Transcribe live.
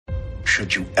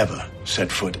Should you ever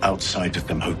set foot outside of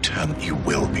them hotel, you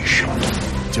will be shot.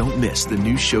 Don't miss the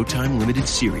new Showtime limited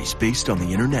series based on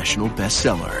the international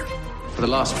bestseller. For the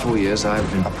last 4 years, I've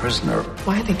been a prisoner.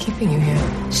 Why are they keeping you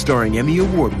here? Starring Emmy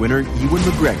Award winner Ewan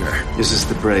McGregor. This is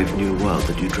the brave new world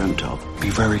that you dreamt of. Be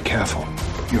very careful.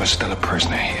 You are still a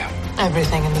prisoner here.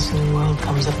 Everything in this new world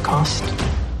comes at cost.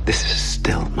 This is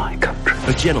still my country.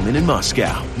 A Gentleman in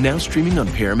Moscow, now streaming on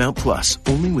Paramount Plus,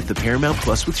 only with the Paramount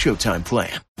Plus with Showtime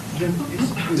plan. Jim,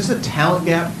 is this a talent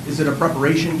gap? Is it a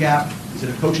preparation gap? Is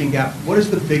it a coaching gap? What is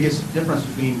the biggest difference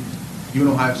between you and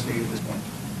Ohio State at this point?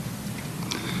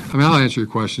 I mean, I'll answer your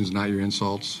questions, not your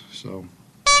insults, so.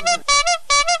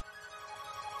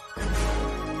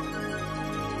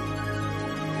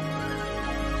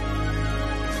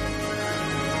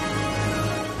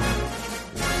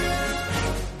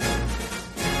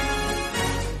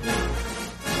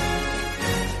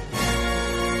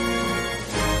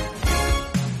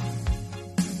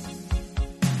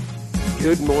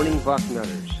 Good morning,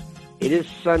 Bucknutters. It is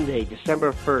Sunday,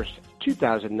 December 1st,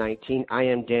 2019. I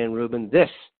am Dan Rubin. This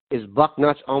is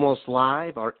Bucknuts Almost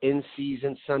Live, our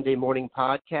in-season Sunday morning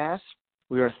podcast.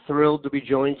 We are thrilled to be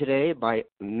joined today by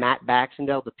Matt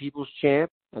Baxendell, the People's Champ,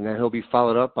 and then he'll be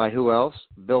followed up by who else?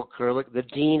 Bill Kurelic, the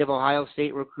Dean of Ohio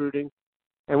State Recruiting.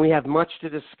 And we have much to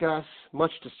discuss,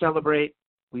 much to celebrate.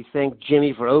 We thank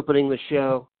Jimmy for opening the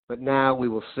show, but now we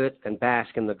will sit and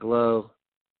bask in the glow.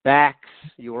 Bax,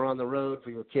 you were on the road for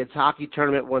your kids' hockey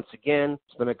tournament once again.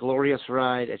 It's been a glorious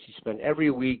ride as you spend every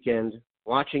weekend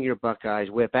watching your Buckeyes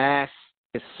whip ass,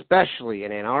 especially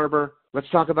in Ann Arbor.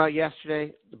 Let's talk about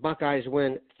yesterday. The Buckeyes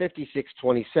win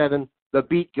 56-27. The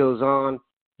beat goes on.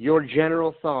 Your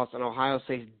general thoughts on Ohio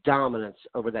State's dominance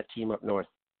over that team up north?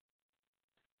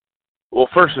 Well,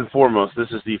 first and foremost,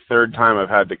 this is the third time I've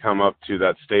had to come up to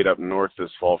that state up north this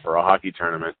fall for a hockey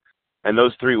tournament. And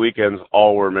those 3 weekends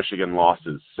all were Michigan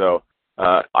losses. So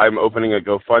I'm opening a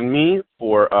GoFundMe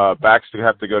for Bax to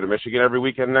have to go to Michigan every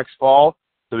weekend next fall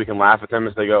so we can laugh at them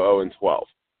as they go 0-12.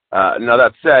 Now,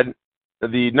 that said,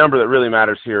 the number that really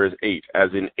matters here is 8,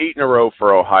 as in 8 in a row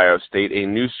for Ohio State, a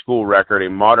new school record, a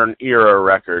modern era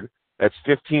record. That's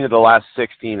 15 of the last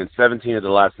 16 and 17 of the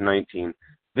last 19.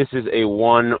 This is a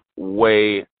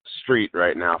one-way street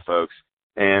right now, folks.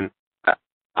 And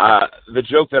the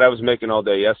joke that I was making all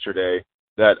day yesterday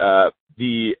that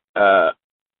the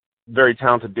very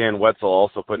talented Dan Wetzel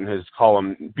also put in his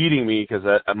column beating me because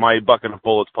my Bucket of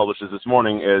Bullets publishes this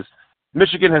morning is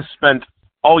Michigan has spent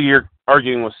all year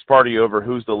arguing with Sparty over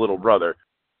who's the little brother.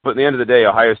 But at the end of the day,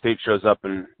 Ohio State shows up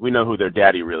and we know who their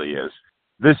daddy really is.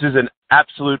 This is an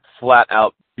absolute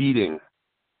flat-out beating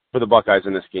for the Buckeyes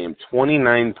in this game,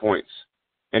 29 points.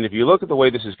 And if you look at the way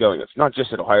this is going, it's not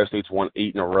just that Ohio State's won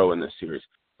 8 in a row in this series.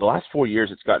 The last 4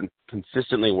 years, it's gotten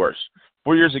consistently worse.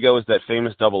 4 years ago was that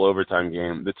famous double overtime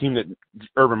game, the team that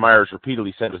Urban Meyer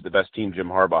repeatedly said was the best team Jim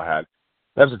Harbaugh had.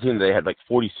 That was a team that they had like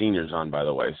 40 seniors on, by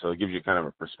the way, so it gives you kind of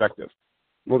a perspective.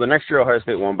 Well, the next year, Ohio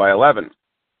State won by 11.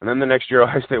 And then the next year,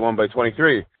 Ohio State won by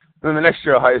 23. And then the next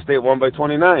year, Ohio State won by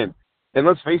 29. And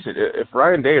let's face it, if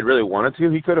Ryan Day had really wanted to,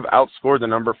 he could have outscored the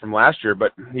number from last year,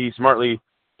 but he smartly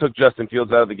took Justin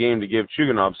Fields out of the game to give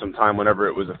Chugunov some time whenever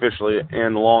it was officially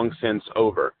and long since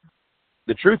over.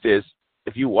 The truth is,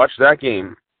 if you watch that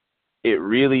game, it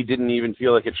really didn't even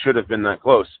feel like it should have been that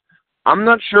close. I'm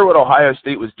not sure what Ohio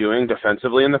State was doing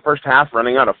defensively in the first half,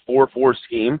 running out a 4-4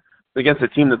 scheme against a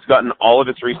team that's gotten all of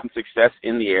its recent success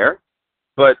in the air.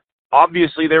 But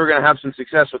obviously they were going to have some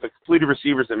success with the completed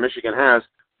receivers that Michigan has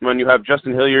when you have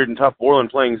Justin Hilliard and Tuff Borland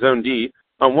playing zone D.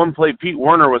 On one play, Pete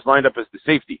Werner was lined up as the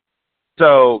safety.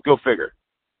 So go figure.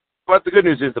 But the good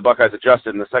news is the Buckeyes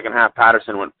adjusted in the second half.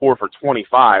 Patterson went 4 for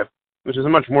 25, which is a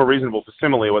much more reasonable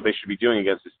facsimile of what they should be doing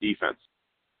against this defense.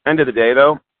 End of the day,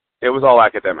 though, it was all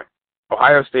academic.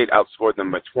 Ohio State outscored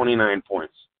them by 29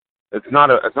 points. It's not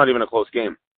even a close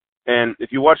game. And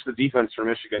if you watch the defense for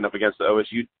Michigan up against the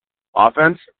OSU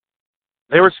offense,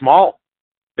 they were small.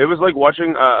 It was like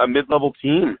watching a mid-level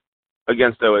team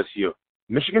against OSU.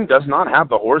 Michigan does not have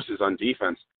the horses on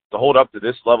defense to hold up to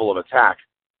this level of attack.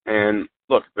 And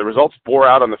look, the results bore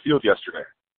out on the field yesterday.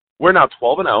 We're now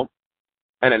 12-0,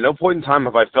 and at no point in time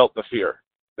have I felt the fear.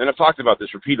 And I've talked about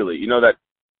this repeatedly. You know that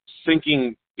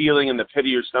sinking feeling in the pit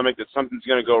of your stomach that something's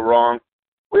going to go wrong?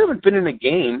 We haven't been in a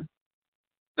game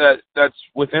that's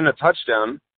within a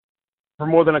touchdown for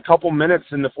more than a couple minutes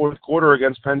in the fourth quarter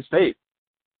against Penn State.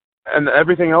 And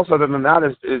everything else other than that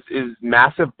is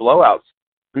massive blowouts.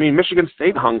 I mean, Michigan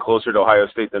State hung closer to Ohio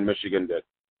State than Michigan did.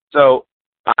 So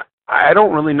I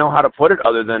don't really know how to put it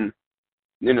other than,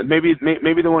 you know, maybe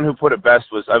the one who put it best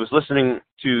was I was listening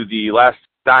to the last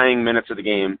dying minutes of the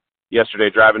game yesterday,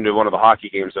 driving to one of the hockey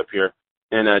games up here,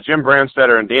 and Jim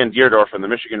Brandstetter and Dan Deerdorf from the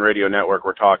Michigan Radio Network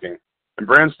were talking. And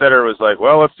Brandstetter was like,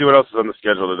 well, let's see what else is on the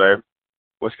schedule today.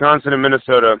 Wisconsin and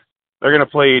Minnesota, they're going to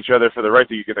play each other for the right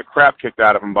to get the crap kicked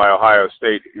out of them by Ohio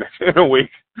State in a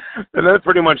week. And that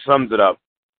pretty much sums it up.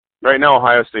 Right now,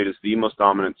 Ohio State is the most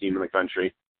dominant team in the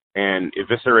country. And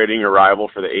eviscerating your rival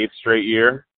for the 8th straight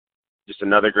year, just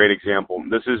another great example.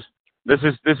 This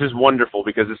is wonderful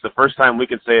because it's the first time we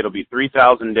can say it'll be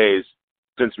 3,000 days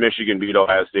since Michigan beat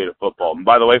Ohio State at football. And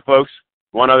by the way, folks,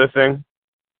 one other thing,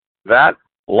 that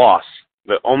loss,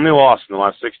 the only loss in the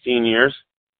last 16 years,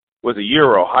 was a year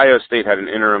where Ohio State had an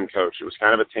interim coach. It was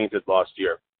kind of a tainted lost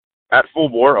year. At full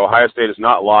bore, Ohio State has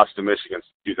not lost to Michigan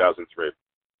since 2003.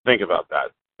 Think about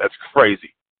that. That's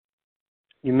crazy.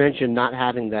 You mentioned not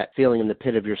having that feeling in the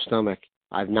pit of your stomach.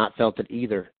 I've not felt it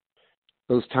either.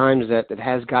 Those times that it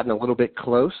has gotten a little bit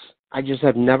close, I just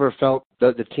have never felt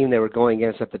the team they were going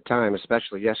against at the time,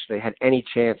 especially yesterday, had any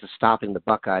chance of stopping the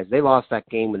Buckeyes. They lost that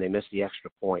game when they missed the extra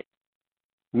point.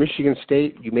 Michigan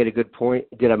State, you made a good point,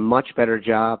 did a much better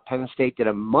job. Penn State did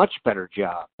a much better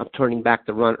job of turning back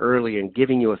the run early and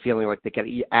giving you a feeling like they could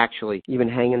actually even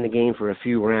hang in the game for a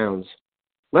few rounds.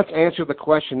 Let's answer the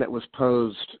question that was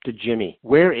posed to Jimmy.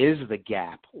 Where is the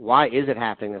gap? Why is it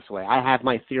happening this way? I have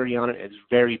my theory on it. It's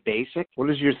very basic. What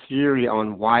is your theory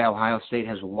on why Ohio State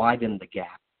has widened the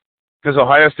gap? Because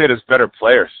Ohio State has better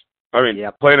players. I mean,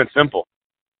 plain and simple.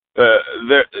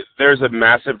 There's a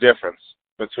massive difference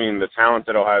between the talent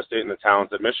at Ohio State and the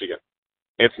talent at Michigan.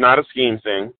 It's not a scheme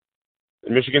thing. The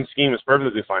Michigan scheme is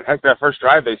perfectly fine. Heck, that first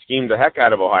drive, they schemed the heck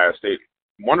out of Ohio State.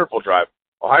 Wonderful drive.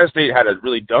 Ohio State had a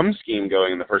really dumb scheme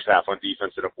going in the first half on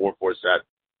defense in a 4-4 set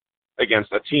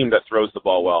against a team that throws the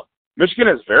ball well. Michigan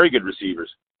has very good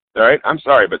receivers. All right, I'm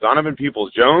sorry, but Donovan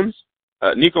Peoples-Jones,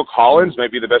 Nico Collins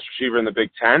might be the best receiver in the Big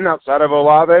Ten outside of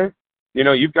Olave. You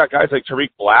know, you've got guys like Tariq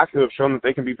Black who have shown that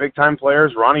they can be big-time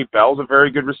players. Ronnie Bell's a very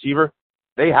good receiver.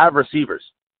 They have receivers.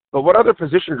 But what other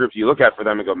position groups do you look at for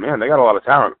them and go, man, they got a lot of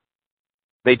talent?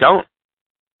 They don't.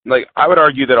 Like, I would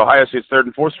argue that Ohio State's 3rd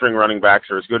and 4th string running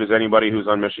backs are as good as anybody who's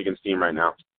on Michigan's team right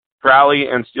now. Crowley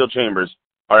and Steele Chambers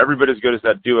are every bit as good as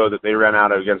that duo that they ran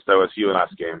out against OSU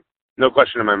last game. No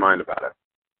question in my mind about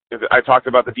it. I talked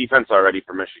about the defense already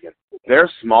for Michigan.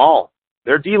 They're small.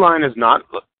 Their D-line is not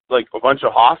like a bunch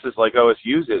of hosses like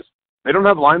OSU's is. They don't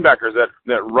have linebackers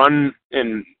that run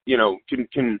and, you know,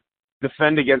 can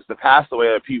defend against the pass the way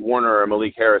that Pete Warner or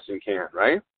Malik Harrison can,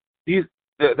 right?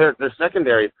 Their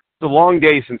secondary, it's a long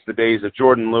day since the days of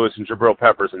Jordan Lewis and Jabril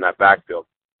Peppers in that backfield.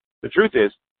 The truth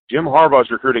is, Jim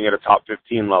Harbaugh's recruiting at a top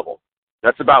 15 level.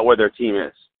 That's about where their team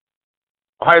is.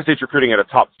 Ohio State's recruiting at a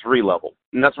top 3 level,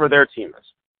 and that's where their team is.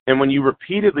 And when you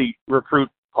repeatedly recruit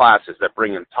classes that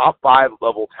bring in top 5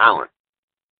 level talent,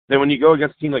 then when you go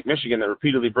against a team like Michigan that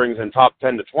repeatedly brings in top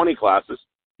 10 to 20 classes,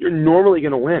 you're normally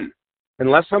going to win.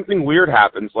 Unless something weird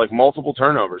happens, like multiple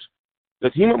turnovers, the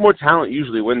team with more talent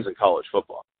usually wins in college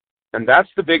football. And that's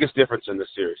the biggest difference in this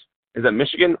series, is that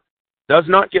Michigan does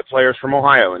not get players from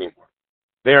Ohio anymore.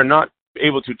 They are not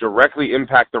able to directly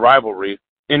impact the rivalry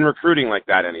in recruiting like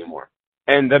that anymore.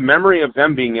 And the memory of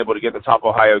them being able to get the top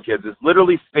Ohio kids is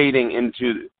literally fading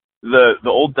into the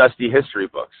old dusty history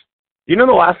books. You know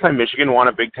the last time Michigan won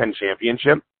a Big Ten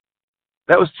championship?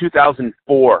 That was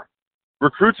 2004.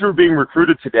 Recruits who are being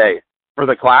recruited today for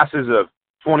the classes of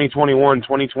 2021,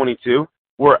 2022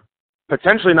 were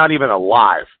potentially not even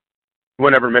alive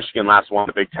whenever Michigan last won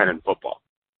the Big Ten in football.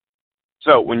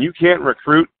 So when you can't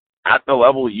recruit at the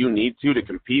level you need to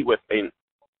compete with an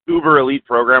uber elite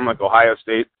program like Ohio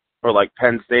State or like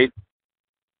Penn State,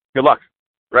 good luck,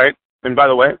 right? And by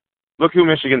the way, look who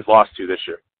Michigan's lost to this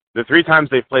year. The 3 times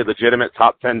they've played legitimate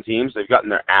top 10 teams, they've gotten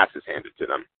their asses handed to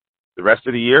them. The rest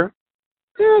of the year,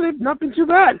 they've not been too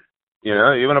bad. You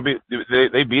know,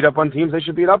 they beat up on teams they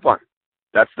should beat up on.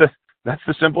 That's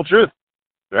the simple truth,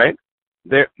 right?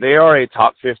 They are a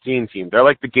top 15 team. They're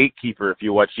like the gatekeeper if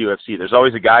you watch UFC. There's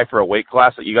always a guy for a weight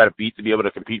class that you got to beat to be able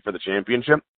to compete for the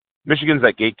championship. Michigan's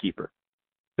that gatekeeper.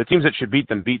 The teams that should beat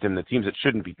them. The teams that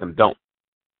shouldn't beat them don't.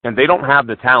 And they don't have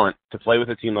the talent to play with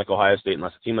a team like Ohio State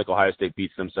unless a team like Ohio State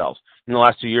beats themselves. In the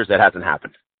last 2 years, that hasn't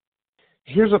happened.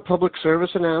 Here's a public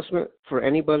service announcement for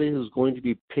anybody who's going to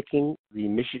be picking the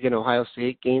Michigan-Ohio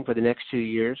State game for the next 2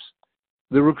 years.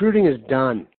 The recruiting is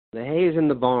done. The hay is in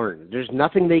the barn. There's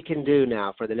nothing they can do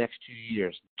now for the next 2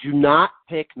 years. Do not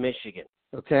pick Michigan,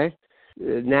 okay?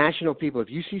 National people, if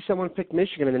you see someone pick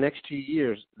Michigan in the next 2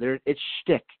 years, it's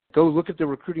shtick. Go look at the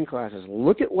recruiting classes.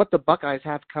 Look at what the Buckeyes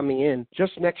have coming in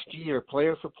just next year,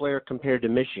 player for player compared to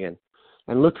Michigan.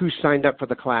 And look who signed up for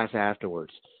the class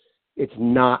afterwards. It's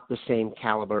not the same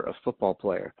caliber of football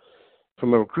player.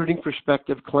 From a recruiting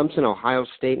perspective, Clemson, Ohio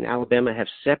State, and Alabama have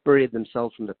separated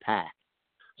themselves from the pack.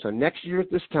 So next year at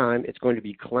this time, it's going to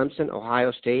be Clemson,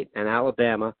 Ohio State, and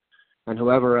Alabama, and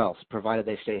whoever else, provided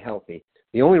they stay healthy.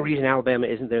 The only reason Alabama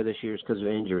isn't there this year is because of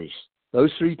injuries.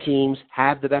 Those three teams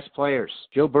have the best players.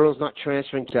 Joe Burrow's not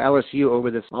transferring to LSU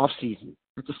over this offseason.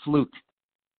 It's a fluke.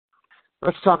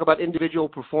 Let's talk about individual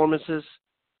performances.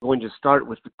 I'm going to start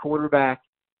with the quarterback.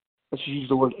 Let's use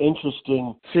the word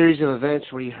interesting. Series of events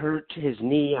where he hurt his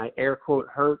knee, I air quote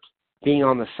hurt, being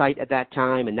on the site at that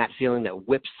time and that feeling that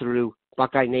whips through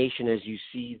Buckeye Nation as you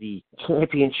see the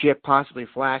championship possibly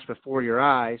flash before your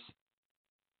eyes.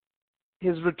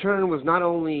 His return was not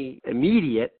only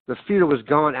immediate, the fear was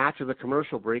gone after the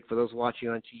commercial break for those watching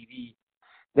on TV.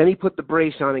 Then he put the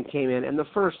brace on and came in, and the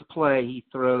first play he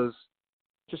throws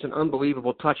just an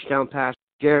unbelievable touchdown pass.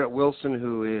 Garrett Wilson,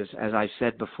 who is, as I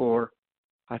said before,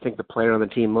 I think the player on the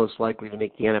team most likely to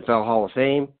make the NFL Hall of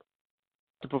Fame.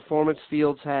 The performance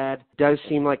Fields had does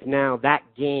seem like now that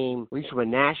game, at least from a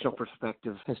national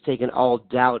perspective, has taken all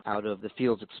doubt out of the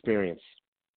Fields experience.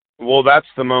 Well, that's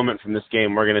the moment from this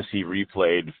game we're going to see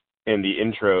replayed in the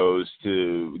intros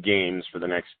to games for the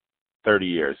next 30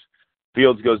 years.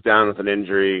 Fields goes down with an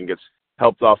injury and gets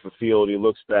helped off the field. He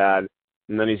looks bad,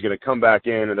 and then he's going to come back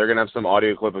in, and they're going to have some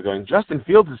audio clip of going, Justin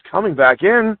Fields is coming back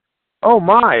in. Oh,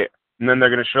 my. And then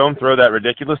they're going to show him throw that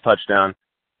ridiculous touchdown.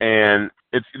 And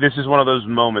this is one of those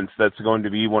moments that's going to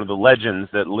be one of the legends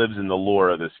that lives in the lore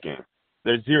of this game.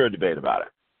 There's zero debate about it.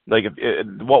 Like,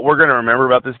 what we're going to remember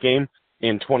about this game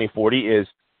in 2040 is,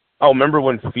 oh, remember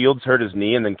when Fields hurt his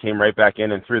knee and then came right back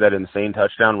in and threw that insane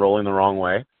touchdown rolling the wrong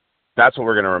way? That's what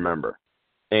we're going to remember.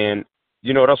 And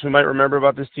you know what else we might remember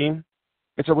about this team?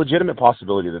 It's a legitimate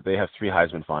possibility that they have 3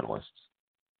 Heisman finalists.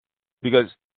 Because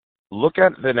look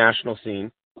at the national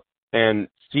scene and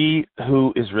see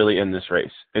who is really in this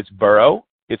race. It's Burrow,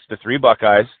 it's the 3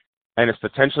 Buckeyes, and it's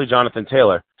potentially Jonathan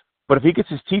Taylor. But if he gets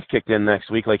his teeth kicked in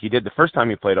next week like he did the first time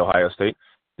he played Ohio State,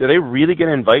 are they really going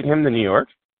to invite him to New York?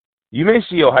 You may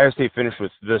see Ohio State finish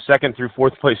with the 2nd through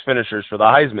 4th place finishers for the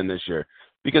Heisman this year.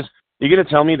 Because you're going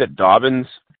to tell me that Dobbins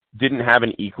didn't have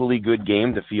an equally good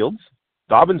game to Fields?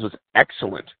 Dobbins was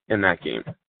excellent in that game,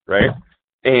 right?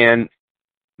 And at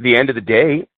the end of the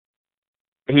day,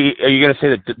 are you going to say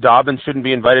that Dobbins shouldn't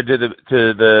be invited to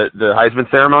the Heisman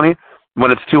ceremony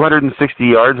when it's 260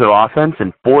 yards of offense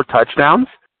and 4 touchdowns?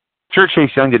 Sure,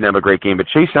 Chase Young didn't have a great game, but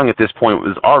Chase Young at this point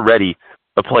was already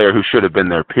a player who should have been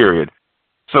there, period.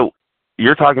 So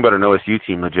you're talking about an OSU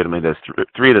team legitimately that's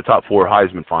 3 of the top 4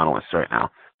 Heisman finalists right now.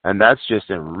 And that's just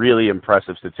a really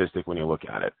impressive statistic when you look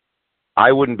at it.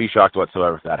 I wouldn't be shocked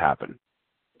whatsoever if that happened.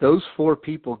 Those 4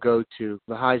 people go to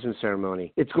the Heisman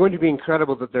ceremony. It's going to be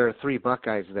incredible that there are 3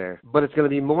 Buckeyes there, but it's going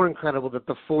to be more incredible that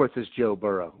the 4th is Joe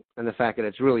Burrow, and the fact that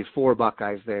it's really 4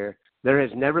 Buckeyes there. There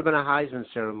has never been a Heisman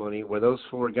ceremony where those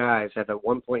 4 guys have at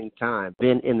one point in time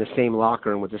been in the same locker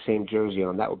room with the same jersey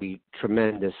on. That would be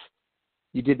tremendous.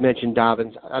 You did mention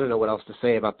Dobbins. I don't know what else to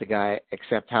say about the guy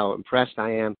except how impressed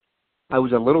I am. I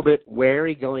was a little bit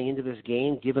wary going into this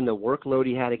game, given the workload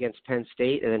he had against Penn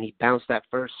State, and then he bounced that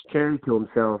first carry to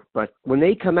himself. But when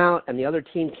they come out and the other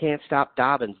team can't stop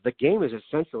Dobbins, the game is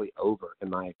essentially over, in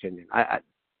my opinion.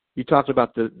 You talked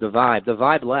about the vibe. The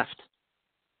vibe left,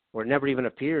 or never even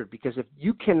appeared, because if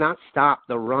you cannot stop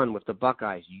the run with the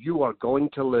Buckeyes, you are going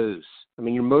to lose. I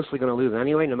mean, you're mostly going to lose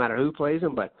anyway, no matter who plays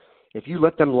them, but if you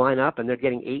let them line up and they're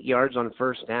getting 8 yards on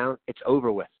first down, it's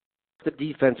over with. The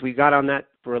defense, we got on that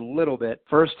for a little bit.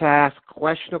 First half,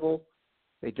 questionable.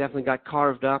 They definitely got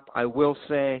carved up. I will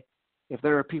say, if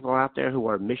there are people out there who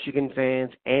are Michigan fans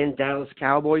and Dallas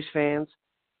Cowboys fans,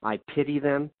 I pity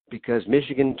them, because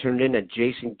Michigan turned in a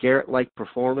Jason Garrett-like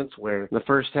performance where in the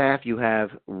first half you have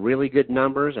really good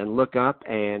numbers and look up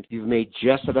and you've made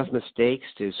just enough mistakes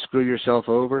to screw yourself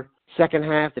over. Second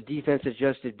half, the defense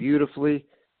adjusted beautifully.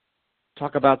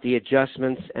 Talk about the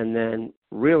adjustments and then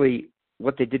really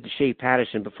what they did to Shea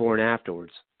Patterson before and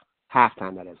afterwards.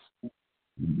 Halftime, that is.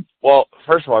 Well,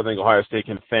 first of all, I think Ohio State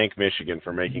can thank Michigan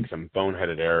for making some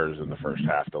boneheaded errors in the first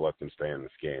half to let them stay in this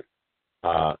game.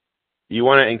 You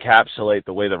want to encapsulate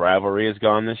the way the rivalry has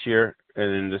gone this year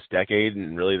and in this decade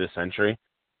and really this century.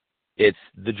 It's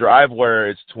the drive where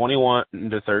it's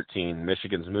 21-13.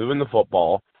 Michigan's moving the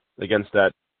football against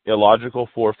that illogical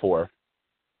 4-4.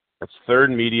 It's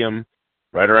 3rd medium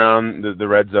right around the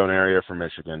red zone area for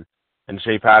Michigan. And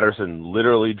Shea Patterson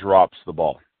literally drops the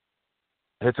ball.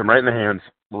 Hits him right in the hands,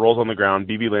 rolls on the ground,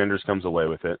 B.B. Landers comes away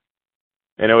with it,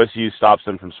 and OSU stops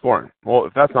them from scoring. Well,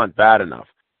 if that's not bad enough,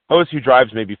 OSU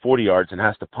drives maybe 40 yards and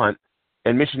has to punt,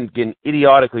 and Michigan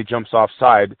idiotically jumps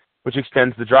offside, which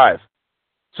extends the drive.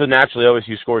 So naturally,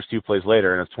 OSU scores 2 plays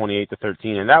later, and it's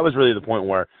 28-13. And that was really the point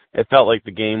where it felt like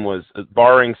the game was,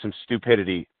 barring some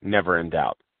stupidity, never in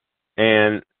doubt.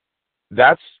 And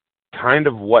that's kind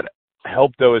of what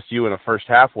helped OSU in the first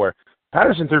half, where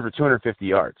Patterson threw for 250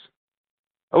 yards.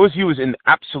 OSU was in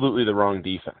absolutely the wrong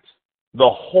defense the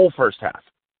whole first half.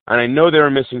 And I know they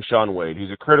were missing Shaun Wade,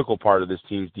 who's a critical part of this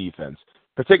team's defense,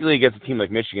 particularly against a team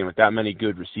like Michigan with that many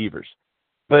good receivers.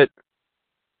 But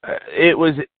it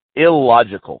was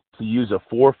illogical to use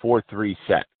a 4-4-3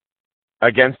 set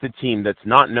against a team that's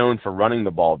not known for running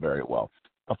the ball very well.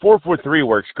 A 4-4-3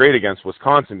 works great against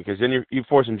Wisconsin because then you're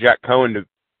forcing Jack Cohen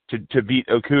to beat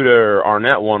Okuda or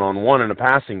Arnett one-on-one in a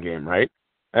passing game, right?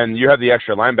 And you have the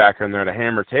extra linebacker in there to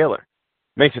hammer Taylor.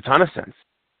 Makes a ton of sense.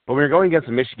 But when you're going against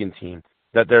a Michigan team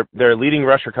that their leading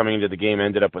rusher coming into the game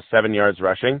ended up with 7 yards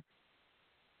rushing,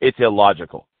 it's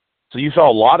illogical. So you saw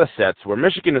a lot of sets where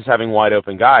Michigan is having wide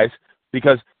open guys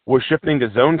because we're shifting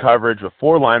to zone coverage with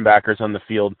 4 linebackers on the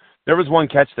field. There was one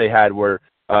catch they had where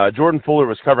Jordan Fuller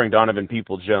was covering Donovan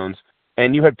Peoples-Jones,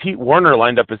 and you had Pete Werner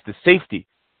lined up as the safety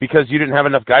because you didn't have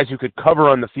enough guys who could cover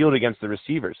on the field against the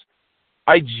receivers.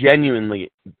 I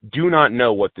genuinely do not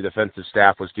know what the defensive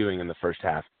staff was doing in the first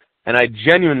half. And I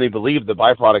genuinely believe the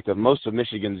byproduct of most of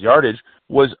Michigan's yardage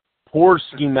was poor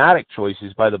schematic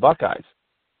choices by the Buckeyes.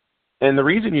 And the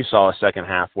reason you saw a second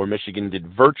half where Michigan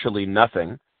did virtually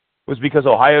nothing was because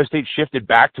Ohio State shifted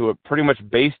back to a pretty much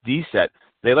base D set.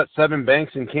 They let Sevyn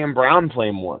Banks and Cam Brown play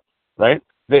more, right?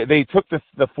 They took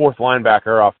the fourth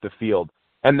linebacker off the field,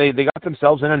 and they got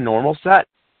themselves in a normal set.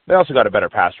 They also got a better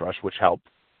pass rush, which helped.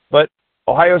 But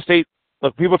Ohio State,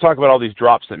 look, people talk about all these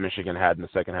drops that Michigan had in the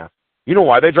second half. You know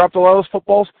why they dropped a lot of those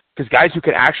footballs? Because guys who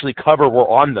could actually cover were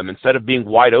on them instead of being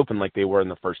wide open like they were in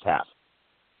the first half.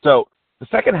 So the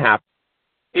second half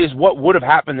is what would have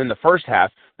happened in the first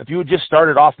half if you had just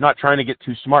started off not trying to get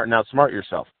too smart and outsmart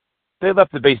yourself. They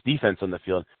left the base defense on the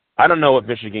field. I don't know if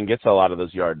Michigan gets a lot of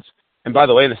those yards. And by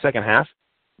the way, in the second half,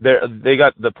 they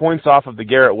got the points off of the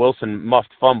Garrett Wilson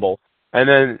muffed fumble, and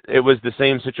then it was the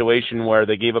same situation where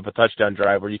they gave up a touchdown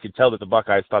drive where you could tell that the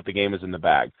Buckeyes thought the game was in the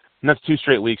bag. And that's 2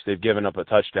 straight weeks they've given up a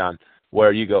touchdown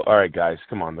where you go, all right, guys,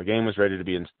 come on. The game was ready to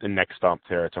be in next stomp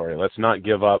territory. Let's not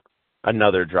give up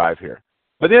another drive here.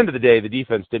 But at the end of the day, the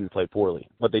defense didn't play poorly,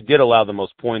 but they did allow the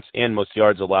most points and most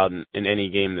yards allowed in any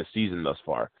game this season thus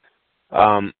far.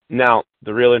 Now,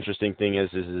 the real interesting thing is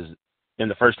in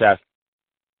the first half,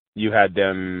 you had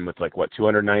them with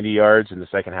 290 yards. In the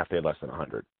second half, they had less than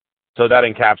 100. So that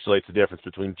encapsulates the difference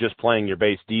between just playing your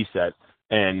base D set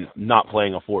and not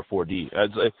playing a 4-4-D. I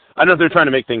don't know if they're trying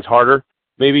to make things harder,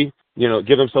 maybe,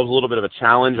 give themselves a little bit of a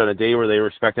challenge on a day where they were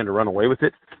expecting to run away with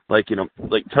it, like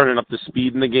turning up the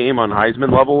speed in the game on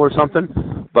Heisman level or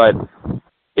something. But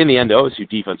in the end, OSU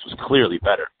defense was clearly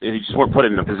better. They just weren't put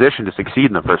in a position to succeed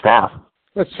in the first half.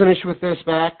 Let's finish with this,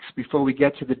 Max, before we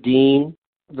get to the Dean.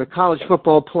 The college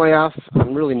football playoff,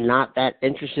 I'm really not that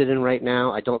interested in right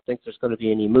now. I don't think there's going to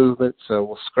be any movement, so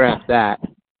we'll scrap that.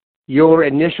 Your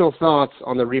initial thoughts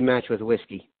on the rematch with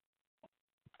Whiskey?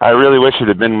 I really wish it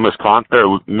had been Wisconsin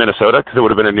or Minnesota because it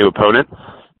would have been a new opponent.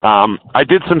 I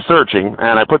did some searching,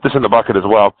 and I put this in the bucket as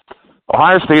well.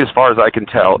 Ohio State, as far as I can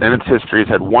tell, in its history, has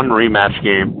had one rematch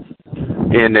game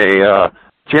in a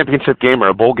championship game or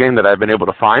a bowl game that I've been able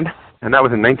to find, and that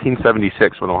was in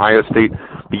 1976 when Ohio State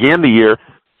began the year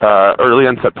early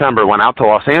in September, went out to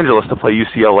Los Angeles to play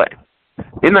UCLA.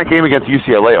 In that game against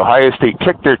UCLA, Ohio State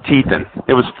kicked their teeth in.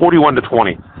 It was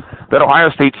 41-20. That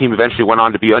Ohio State team eventually went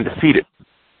on to be undefeated.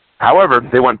 However,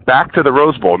 they went back to the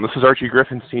Rose Bowl, and this was Archie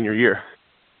Griffin's senior year,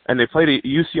 and they played a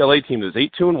UCLA team that was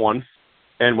 8-1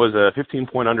 and was a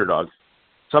 15-point underdog.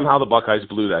 Somehow the Buckeyes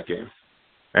blew that game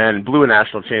and blew a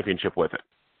national championship with it.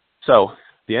 So, at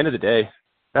the end of the day,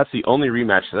 that's the only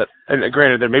rematch that, and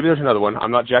granted, maybe there's another one.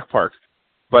 I'm not Jack Park,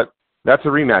 but that's a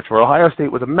rematch where Ohio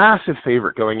State was a massive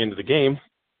favorite going into the game,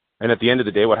 and at the end of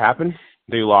the day, what happened?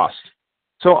 They lost.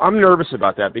 So I'm nervous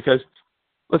about that because,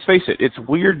 let's face it, it's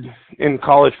weird in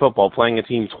college football playing a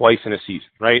team twice in a season,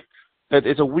 right?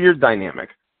 It's a weird dynamic.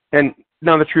 And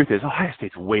now the truth is, Ohio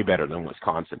State's way better than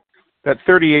Wisconsin. That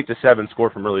 38-7 score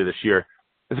from earlier this year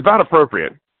is about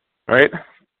appropriate, right?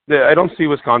 I don't see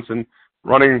Wisconsin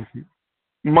running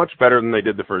much better than they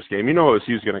did the first game.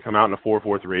 OSU's going to come out in a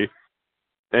 4-4-3,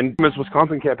 and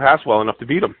Wisconsin can't pass well enough to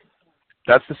beat them.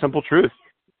 That's the simple truth.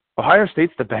 Ohio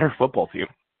State's the better football team.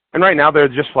 And right now, they're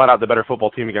just flat out the better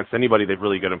football team against anybody they've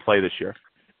really got in play this year.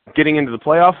 Getting into the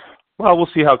playoff, well, we'll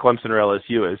see how Clemson or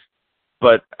LSU is.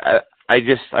 But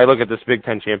I look at this Big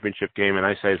Ten championship game, and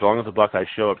I say as long as the Buckeyes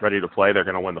show up ready to play, they're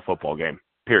going to win the football game,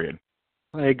 period.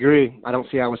 I agree. I don't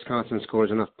see how Wisconsin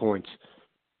scores enough points.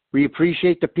 We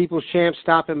appreciate the People's Champ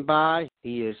stopping by.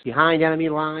 He is behind enemy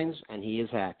lines, and he is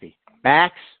happy.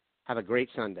 Bax, have a great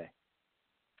Sunday.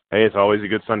 Hey, it's always a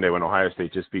good Sunday when Ohio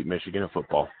State just beat Michigan in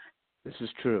football. This is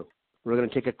true. We're going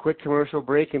to take a quick commercial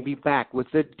break and be back with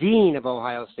the Dean of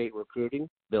Ohio State Recruiting,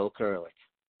 Bill Kurelic.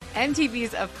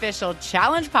 MTV's official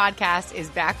Challenge podcast is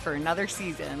back for another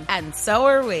season. And so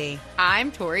are we.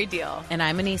 I'm Tori Deal. And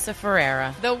I'm Anissa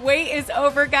Ferreira. The wait is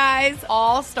over, guys.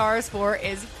 All Stars 4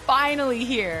 is finally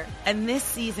here. And this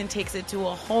season takes it to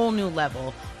a whole new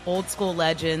level. Old school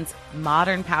legends,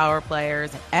 modern power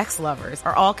players, and ex-lovers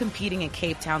are all competing in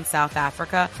Cape Town, South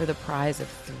Africa for the prize of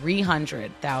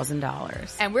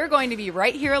 $300,000. And we're going to be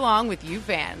right here along with you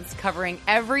fans, covering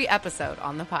every episode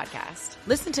on the podcast.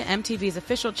 Listen to MTV's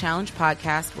official Challenge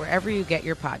podcast wherever you get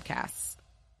your podcasts.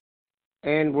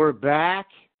 And we're back.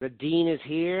 The Dean is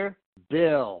here.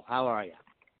 Bill, how are you?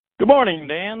 Good morning,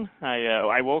 Dan.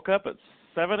 I woke up at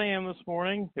 7 a.m. this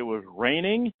morning. It was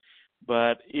raining,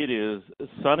 but it is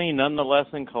sunny nonetheless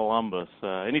in Columbus.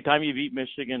 Anytime you beat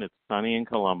Michigan, it's sunny in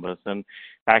Columbus. And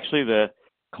actually the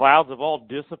clouds have all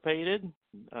dissipated,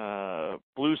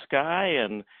 blue sky,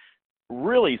 and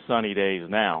really sunny days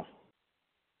now.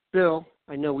 Bill,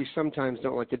 I know we sometimes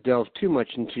don't like to delve too much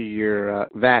into your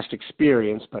vast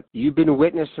experience, but you've been a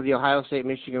witness to the Ohio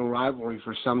State-Michigan rivalry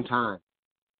for some time.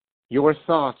 Your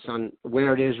thoughts on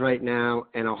where it is right now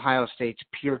and Ohio State's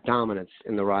pure dominance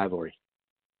in the rivalry?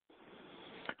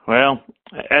 Well,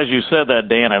 as you said that,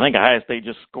 Dan, I think Ohio State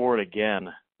just scored again.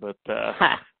 But, I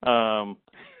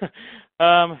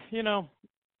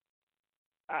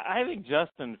think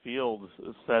Justin Fields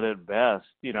said it best.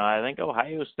 I think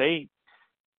Ohio State,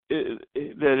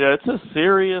 it's a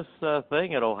serious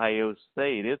thing at Ohio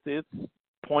State. It's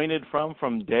pointed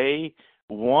from day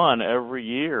one every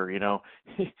year.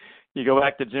 You go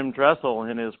back to Jim Tressel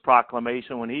in his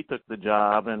proclamation when he took the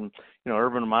job, and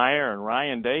Urban Meyer and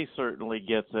Ryan Day certainly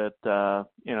gets it.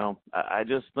 I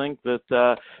just think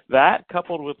that that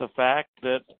coupled with the fact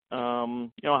that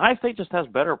Ohio State just has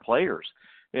better players.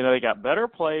 They got better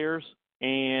players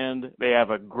and they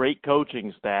have a great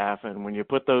coaching staff, and when you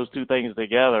put those two things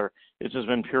together, it's just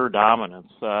been pure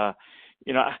dominance. I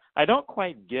don't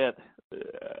quite get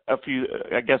a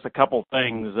couple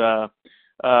things.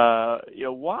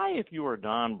 Why, if you were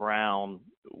Don Brown,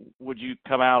 would you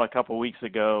come out a couple weeks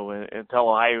ago and tell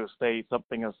Ohio State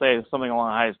something along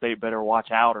Ohio State better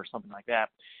watch out or something like that?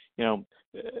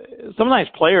 Sometimes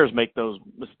players make those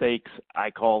mistakes, I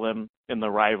call them, in the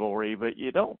rivalry, but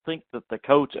you don't think that a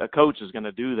coach is going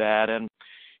to do that. And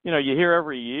you hear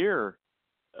every year,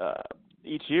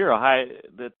 each year,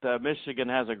 that Michigan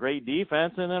has a great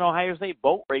defense, and then Ohio State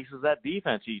boat races that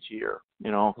defense each year.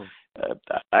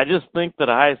 I just think that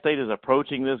Ohio State is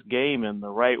approaching this game in the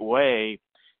right way,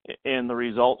 and the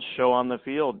results show on the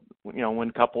field,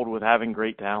 when coupled with having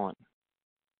great talent.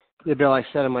 Yeah, Bill, I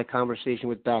said in my conversation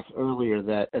with Bax earlier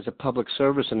that as a public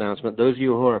service announcement, those of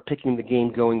you who are picking the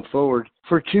game going forward,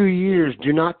 for 2 years,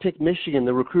 do not pick Michigan.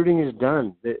 The recruiting is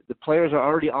done. The players are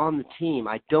already on the team.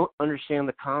 I don't understand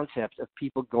the concept of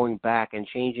people going back and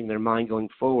changing their mind going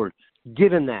forward.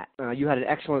 Given that, you had an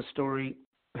excellent story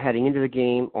heading into the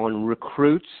game on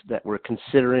recruits that were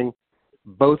considering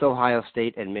both Ohio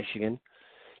State and Michigan.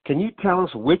 Can you tell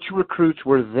us which recruits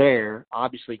were there,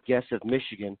 obviously guests of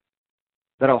Michigan,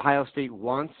 that Ohio State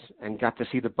wants and got to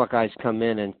see the Buckeyes come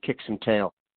in and kick some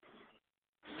tail?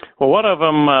 Well, one of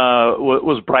them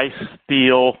was Bryce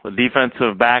Steele, a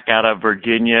defensive back out of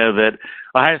Virginia that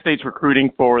Ohio State's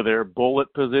recruiting for their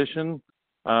bullet position.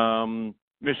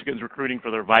 Michigan's recruiting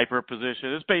for their Viper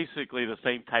position. It's basically the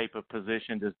same type of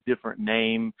position, just different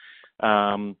name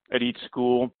at each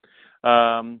school.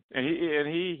 And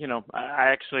he,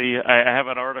 I have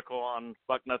an article on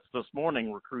Bucknuts this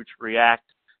morning. Recruits react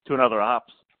to another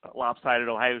lopsided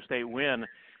Ohio State win,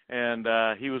 and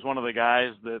he was one of the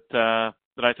guys that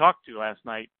I talked to last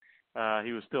night.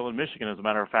 He was still in Michigan, as a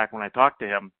matter of fact, when I talked to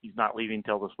him. He's not leaving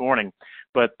till this morning,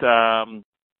 but he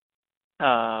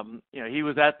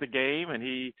was at the game, and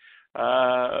he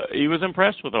was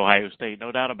impressed with Ohio State,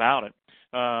 no doubt about it.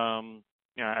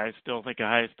 I still think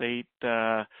Ohio State,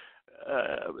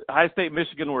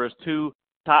 Michigan were his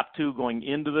top two going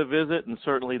into the visit, and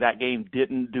certainly that game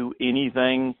didn't do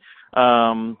anything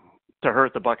to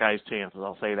hurt the Buckeyes' chances.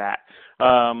 I'll say that.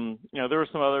 There were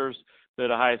some others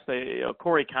that Ohio State,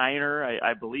 Corey Kiner,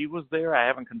 I believe, was there. I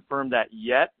haven't confirmed that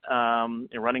yet. A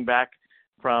running back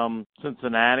from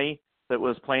Cincinnati that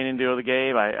was playing into the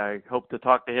game. I hope to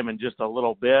talk to him in just a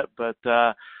little bit, but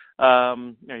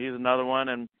he's another one.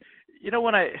 And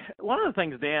one of the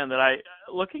things, Dan, that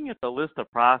looking at the list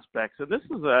of prospects, and this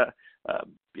is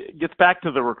gets back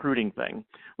to the recruiting thing.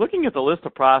 Looking at the list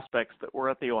of prospects that were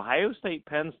at the Ohio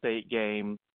State-Penn State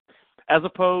game, as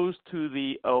opposed to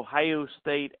the Ohio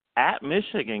State at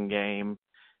Michigan game,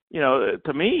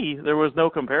 to me, there was no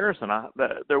comparison.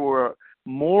 There were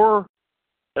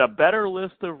a better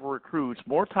list of recruits,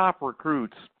 more top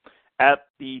recruits at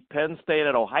the Penn State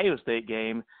at Ohio State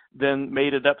game than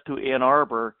made it up to Ann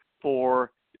Arbor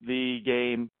for the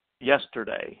game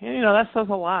yesterday. And, that says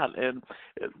a lot. And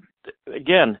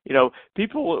again,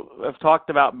 people have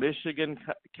talked about Michigan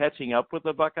catching up with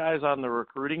the Buckeyes on the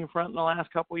recruiting front in the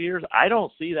last couple of years. I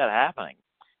don't see that happening.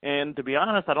 And to be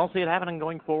honest, I don't see it happening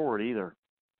going forward either.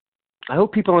 I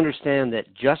hope people understand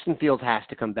that Justin Fields has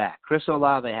to come back. Chris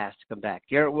Olave has to come back.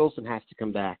 Garrett Wilson has to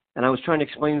come back. And I was trying to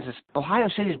explain this. Ohio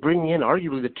State is bringing in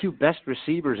arguably the two best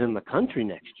receivers in the country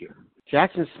next year.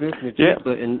 Jackson Smith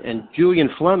and Julian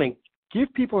Fleming.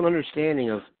 Give people an understanding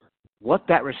of what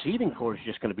that receiving corps is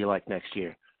just going to be like next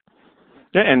year.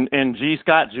 Yeah, and G.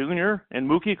 Scott Jr. and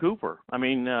Mookie Cooper. I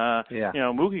mean,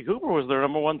 Mookie Cooper was their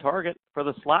number one target for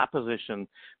the slot position.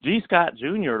 G. Scott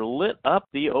Jr. lit up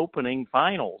the opening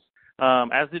finals,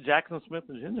 as did Jackson Smith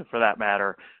and Jr. for that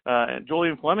matter. And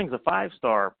Julian Fleming's a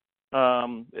 5-star.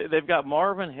 They've got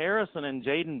Marvin Harrison and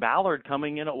Jaden Ballard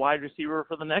coming in at wide receiver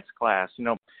for the next class.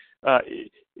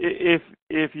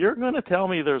 If you're going to tell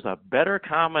me there's a better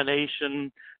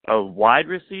combination of wide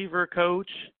receiver coach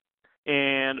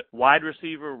and wide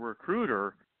receiver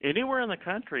recruiter anywhere in the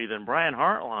country than Brian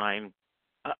Hartline,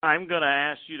 I'm going to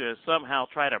ask you to somehow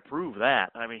try to prove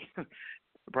that. I mean,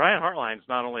 Brian Hartline's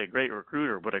not only a great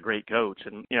recruiter, but a great coach.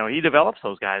 And, he develops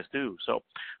those guys too. So,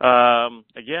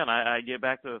 again, I get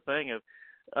back to the thing of,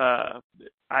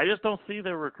 I just don't see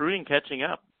the recruiting catching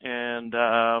up. And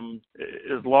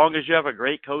as long as you have a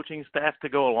great coaching staff to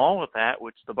go along with that,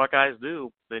 which the Buckeyes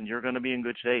do, then you're going to be in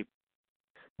good shape.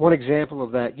 One example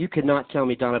of that, you could not tell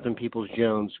me Donovan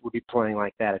Peoples-Jones would be playing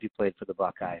like that if he played for the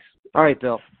Buckeyes. All right,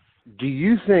 Bill, do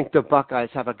you think the Buckeyes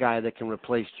have a guy that can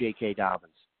replace J.K.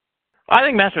 Dobbins? I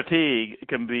think Master Teague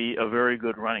can be a very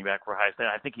good running back for Ohio State.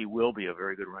 I think he will be a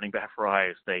very good running back for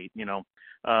Ohio State.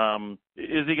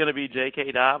 Is he going to be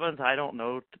J.K. Dobbins? I don't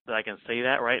know that I can say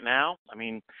that right now. I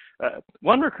mean,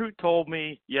 one recruit told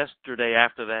me yesterday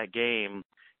after that game,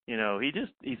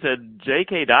 he said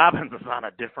J.K. Dobbins is on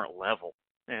a different level.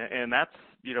 And that's,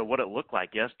 what it looked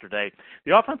like yesterday.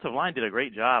 The offensive line did a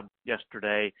great job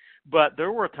yesterday, but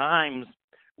there were times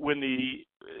when the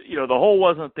hole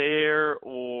wasn't there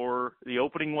or the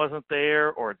opening wasn't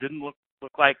there or it didn't look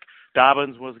like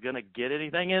Dobbins was going to get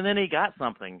anything, and then he got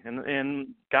something and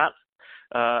got,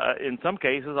 in some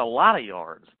cases, a lot of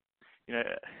yards.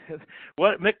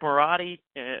 What Mick Marotti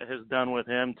has done with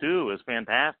him, too, is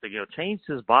fantastic. Changed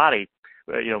his body.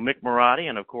 Mick Marotti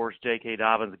and, of course, J.K.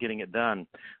 Dobbins getting it done.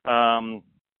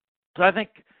 So I think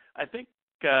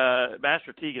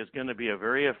Master Teague is going to be a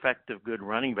very effective, good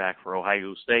running back for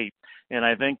Ohio State. And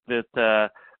I think that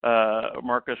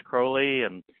Marcus Crowley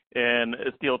and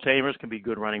Steele Chambers can be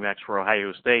good running backs for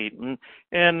Ohio State.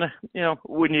 And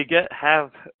when you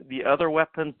have the other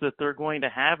weapons that they're going to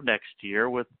have next year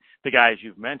with the guys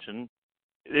you've mentioned,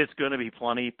 it's going to be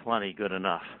plenty good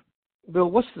enough.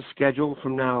 Bill, what's the schedule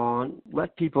from now on?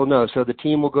 Let people know. So the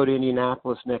team will go to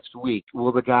Indianapolis next week.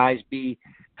 Will the guys be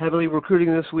heavily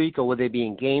recruiting this week, or will they be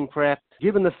in game prep?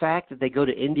 Given the fact that they go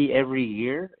to Indy every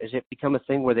year, has it become a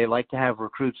thing where they like to have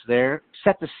recruits there?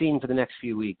 Set the scene for the next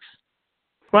few weeks.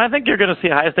 Well, I think you're going to see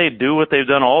Ohio State do what they've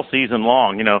done all season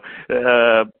long,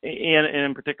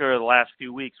 in particular the last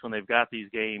few weeks when they've got these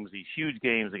games, these huge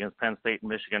games against Penn State and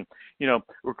Michigan.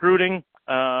 Recruiting,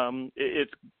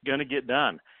 it's going to get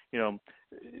done.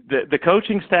 The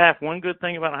coaching staff, one good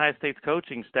thing about Ohio State's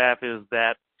coaching staff is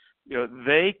that,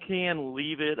 they can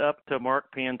leave it up to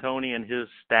Mark Pantoni and his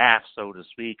staff, so to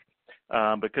speak,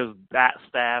 because that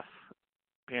staff,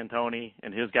 Pantoni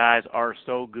and his guys, are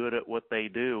so good at what they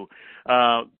do.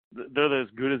 They're as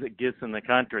good as it gets in the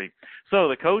country. So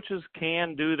the coaches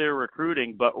can do their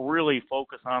recruiting, but really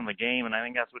focus on the game, and I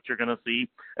think that's what you're going to see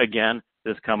again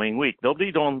this coming week. They'll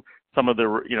be doing some of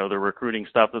the, the recruiting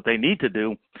stuff that they need to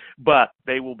do, but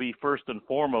they will be first and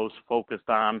foremost focused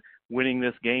on winning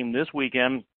this game this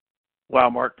weekend, while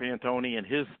Mark Pantoni and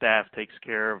his staff takes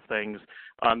care of things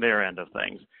on their end of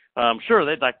things. Sure,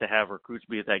 they'd like to have recruits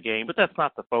be at that game, but that's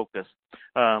not the focus.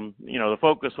 The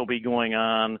focus will be going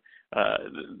on.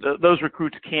 Those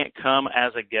recruits can't come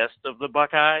as a guest of the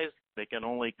Buckeyes. They can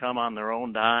only come on their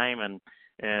own dime and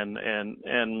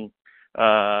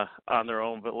on their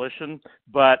own volition.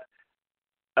 But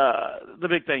the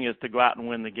big thing is to go out and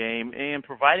win the game, and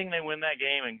providing they win that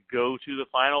game and go to the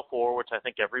Final Four, which I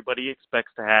think everybody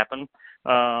expects to happen,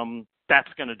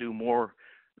 that's going to do more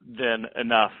than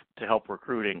enough to help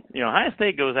recruiting. Ohio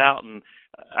State goes out, and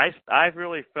I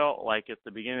really felt like at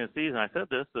the beginning of the season, I said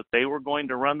this, that they were going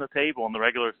to run the table in the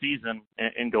regular season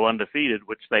and go undefeated,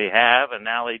 which they have, and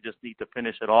now they just need to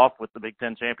finish it off with the Big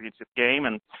Ten championship game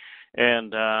and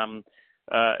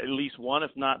at least one,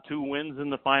 if not two, wins in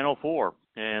the Final Four.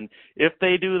 And if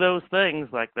they do those things,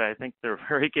 like I think they're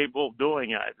very capable of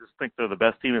doing, I just think they're the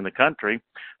best team in the country.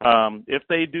 If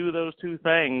they do those two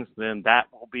things, then that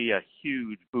will be a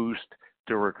huge boost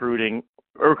to recruiting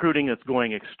that's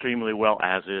going extremely well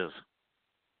as is.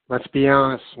 Let's be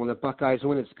honest, when the Buckeyes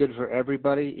win, it's good for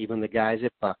everybody, even the guys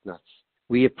at Bucknuts.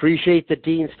 We appreciate the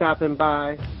Dean stopping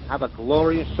by. Have a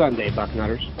glorious Sunday,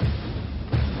 Bucknutters.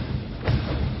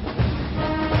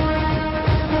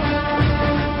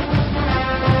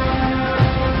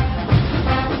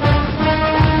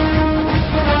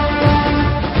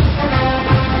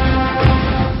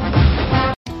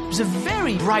 It was a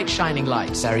very bright, shining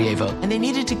light, Sarajevo, and they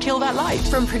needed to kill that light.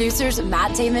 From producers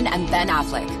Matt Damon and Ben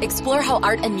Affleck, explore how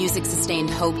art and music sustained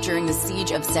hope during the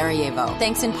siege of Sarajevo,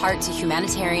 thanks in part to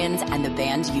humanitarians and the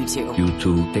band U2.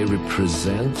 U2, they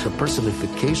represent a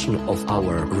personification of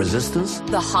our resistance.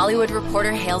 The Hollywood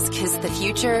Reporter hails Kiss the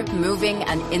Future, moving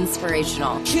and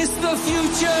inspirational. Kiss the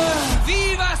future!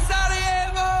 Viva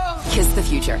Sarajevo! Kiss the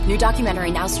Future, new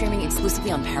documentary now streaming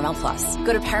exclusively on Paramount+.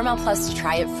 Go to Paramount+ to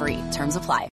try it free. Terms apply.